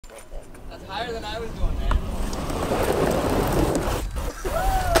That's higher than I was going, man.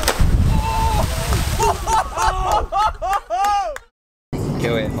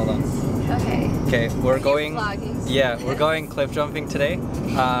 Okay, wait, hold on. Okay, we're going. Yeah, we're going cliff jumping today,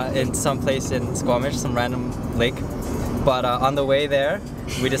 in some place in Squamish, some random lake. But on the way there,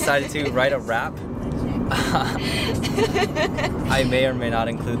 we decided to write a rap. I may or may not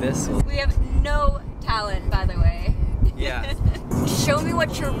include this. We have no talent, by the way. Yeah. Show me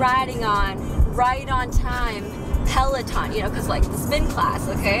what you're riding on, right on time, Peloton, you know, because like the spin class,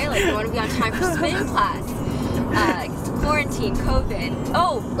 okay? Like you want to be on time for spin class. Quarantine, COVID.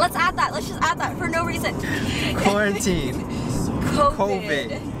 Oh, let's add that. Let's just add that for no reason. Quarantine.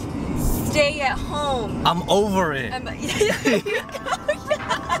 COVID. Stay at home. I'm over it.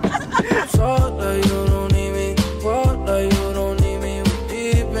 Talk like you don't need me. Walk like you don't need me.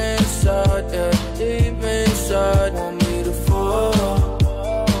 Deep inside, yeah, deep inside. Want me to fall.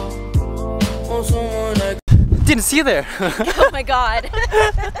 Want someone that didn't see you there. Oh my god.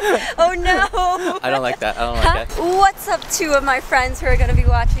 Oh no. I don't like that. I don't like that. What's up, two of my friends who are going to be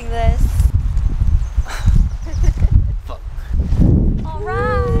watching this? Fuck.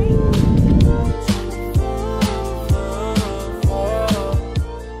 Alright.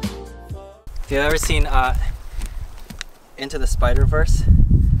 Have you ever seen Into the Spider-Verse?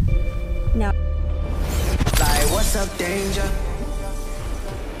 No. like, what's up, danger?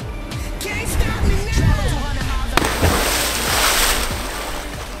 Can't stop me now.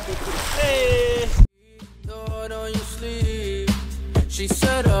 Hey! Lord on your sleeve. She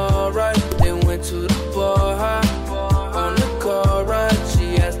said alright, then went to the bar high. On the car ride,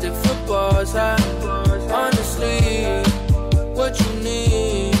 she asked if the bar's high. Honestly, what you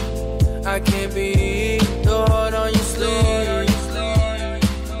need? I can't be the heart on your sleeve.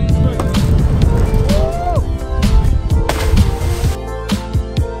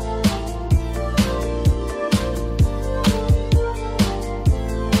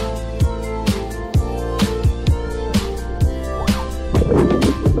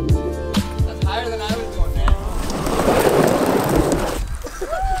 That's higher than I was going, man.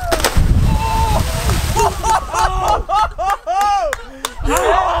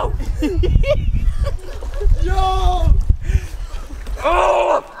 Yo!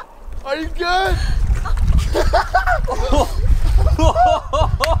 Oh! Are you good?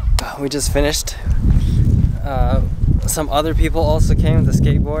 We just finished. Some other people also came with the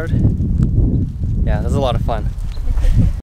skateboard. Yeah, that was a lot of fun.